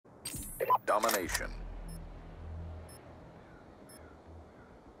Domination.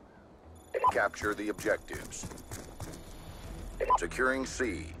 Capture the objectives. Securing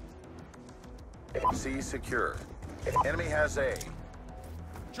C. C secure. Enemy has A.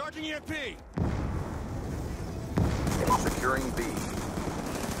 Charging EMP! Securing B.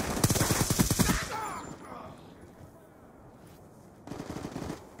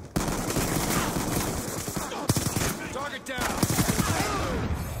 Target down!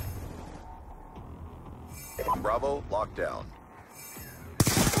 Bravo locked down.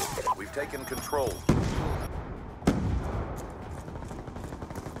 We've taken control.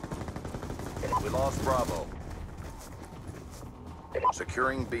 We lost Bravo.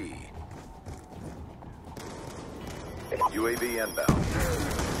 Securing B. UAV inbound.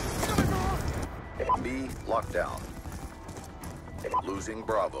 B locked down. Losing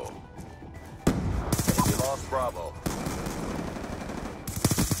Bravo. We lost Bravo.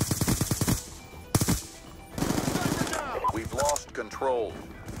 We've lost control.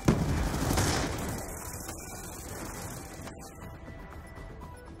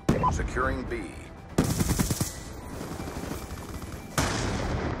 Securing B.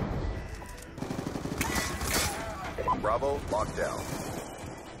 Bravo locked down.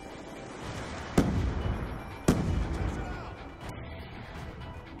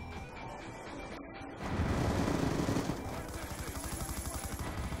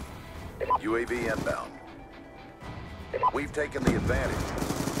 UAV inbound. We've taken the advantage.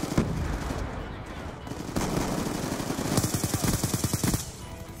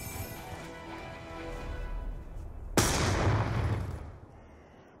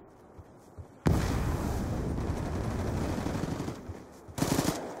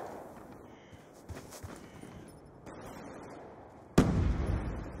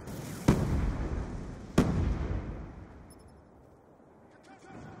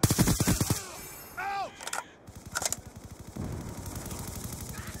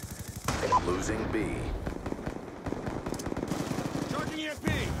 Losing B. Charging EMP!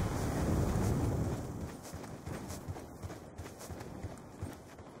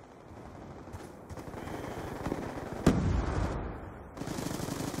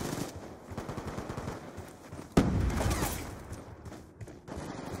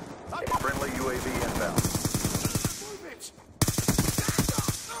 Friendly UAV inbound. Movement!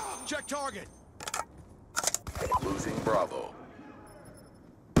 Check target! Losing Bravo.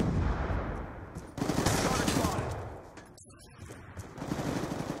 Target spotted!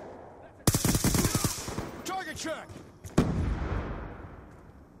 Target check!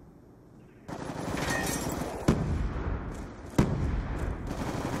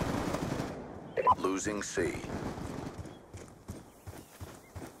 Losing C.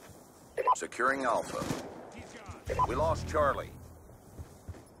 Securing Alpha. We lost Charlie.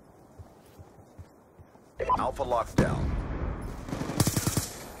 Alpha locked down.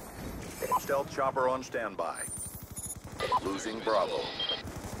 Stealth chopper on standby. Losing Bravo.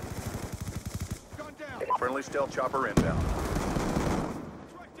 Gun down! Friendly stealth chopper inbound.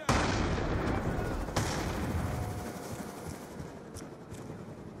 Strike down!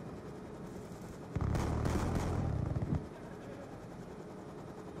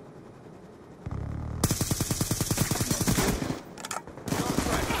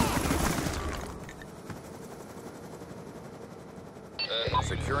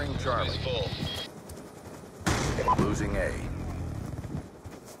 Securing Charlie. Losing A.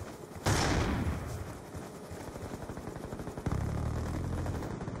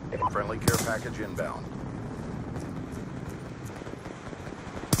 Friendly care package inbound.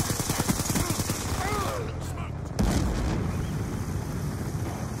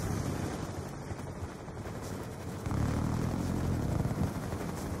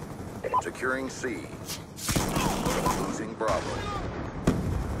 Securing C. Losing Bravo.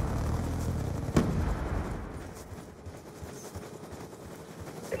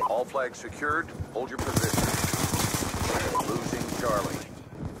 All flags secured. Hold your position. Losing Charlie.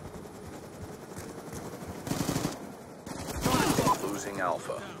 Losing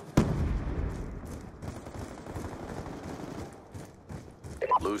Alpha.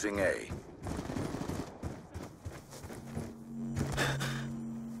 Losing A.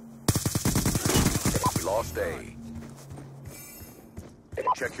 We lost A.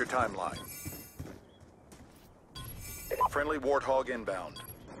 Check your timeline. Friendly Warthog inbound.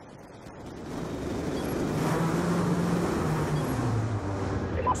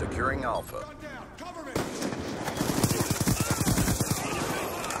 Securing Alpha. Gun down! Cover me!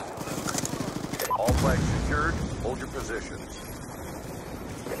 All flags secured. Hold your positions.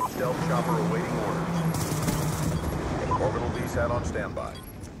 Stealth chopper awaiting orders. Orbital VSAT on standby.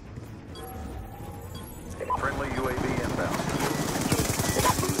 Friendly UAV inbound.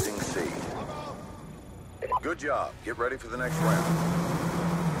 Losing C. Good job. Get ready for the next round.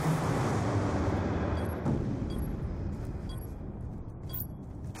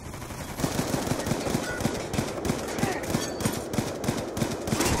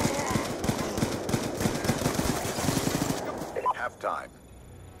 Halftime.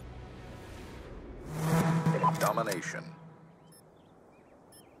 Domination.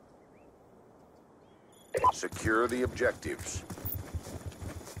 Secure the objectives.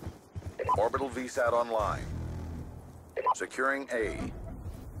 Orbital VSAT online. Securing A.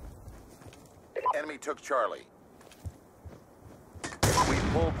 Enemy took Charlie. We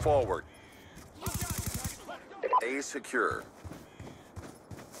pulled forward. A secure.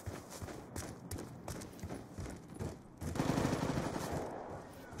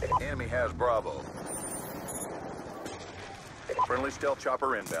 Enemy has Bravo. Friendly stealth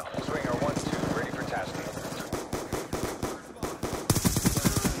chopper inbound. Swinger 1-2, ready for tasking.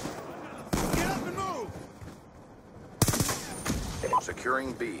 Get up and move!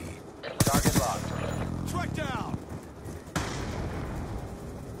 Securing B. Target locked. Track down!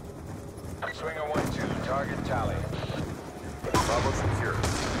 Swinger 1-2, target tally. Bravo secure.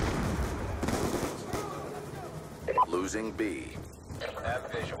 Losing B.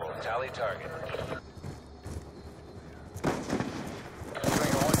 Nav visual, tally target.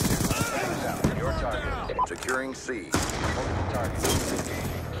 Swinger 1-2, bangs out, your target. Securing C. Multiple targets, engaging.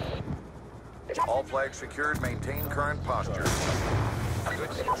 All flags secured. Maintain current posture.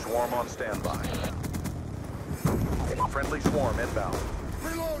 Good Swarm on standby. Friendly swarm inbound.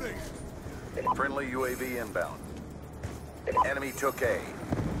 Reloading! Friendly UAV inbound. Enemy took A.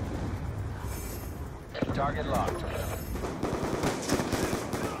 target locked.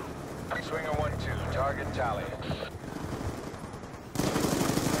 Swinger 1-2, target tally.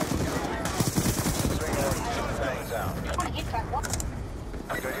 Swinger 1-2, bangs out.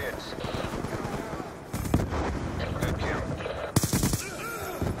 Good hits. Good kill.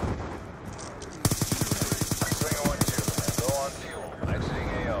 Swinger 1-2, low on fuel, exiting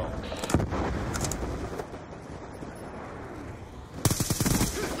AO.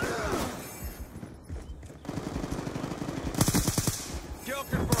 Kill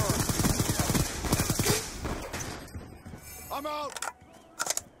confirmed. I'm out.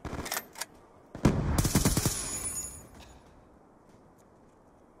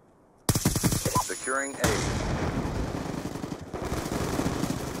 Securing A.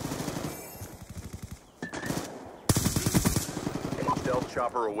 Stealth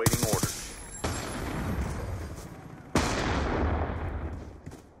chopper awaiting orders.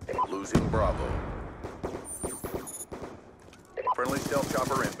 Losing Bravo. Friendly stealth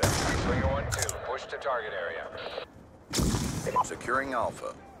chopper inbound. Swinger 1-2, push to target area. Securing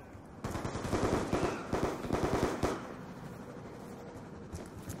Alpha.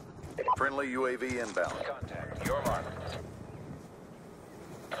 Friendly UAV inbound. Contact, your mark.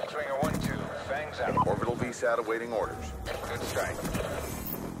 Swinger 1-2, fangs out. Orbital VSAT awaiting orders. Good strike.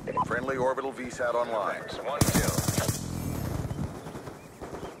 Friendly orbital VSAT online. Thanks, 1 kill.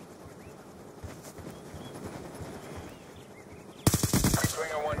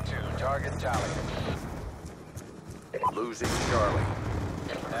 Swinger 1-2, target tally. Losing Charlie.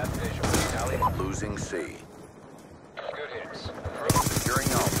 Nav visual, tally. Losing C. Good hits. Securing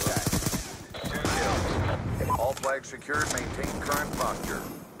Alpha. 2 kills. All flags secured. Maintain current posture.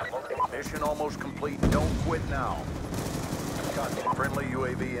 Mission almost complete. Don't quit now. Contact. Friendly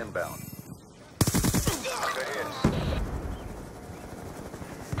UAV inbound. Good hits.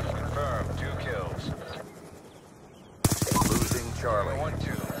 Confirmed, 2 kills. Losing Swinger Charlie.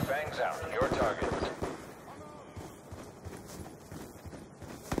 1-2, fangs out, your target.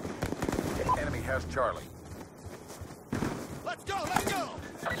 Enemy has Charlie. Let's go, let's go!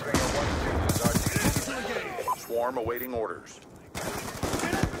 Swinger 1-2 is RT. Swarm awaiting orders. Get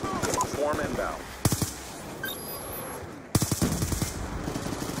up and move! Swarm inbound.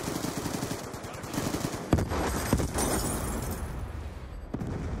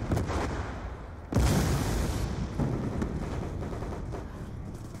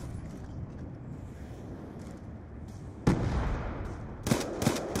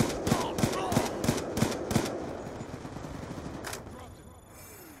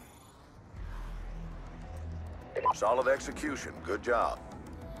 Solid execution. Good job.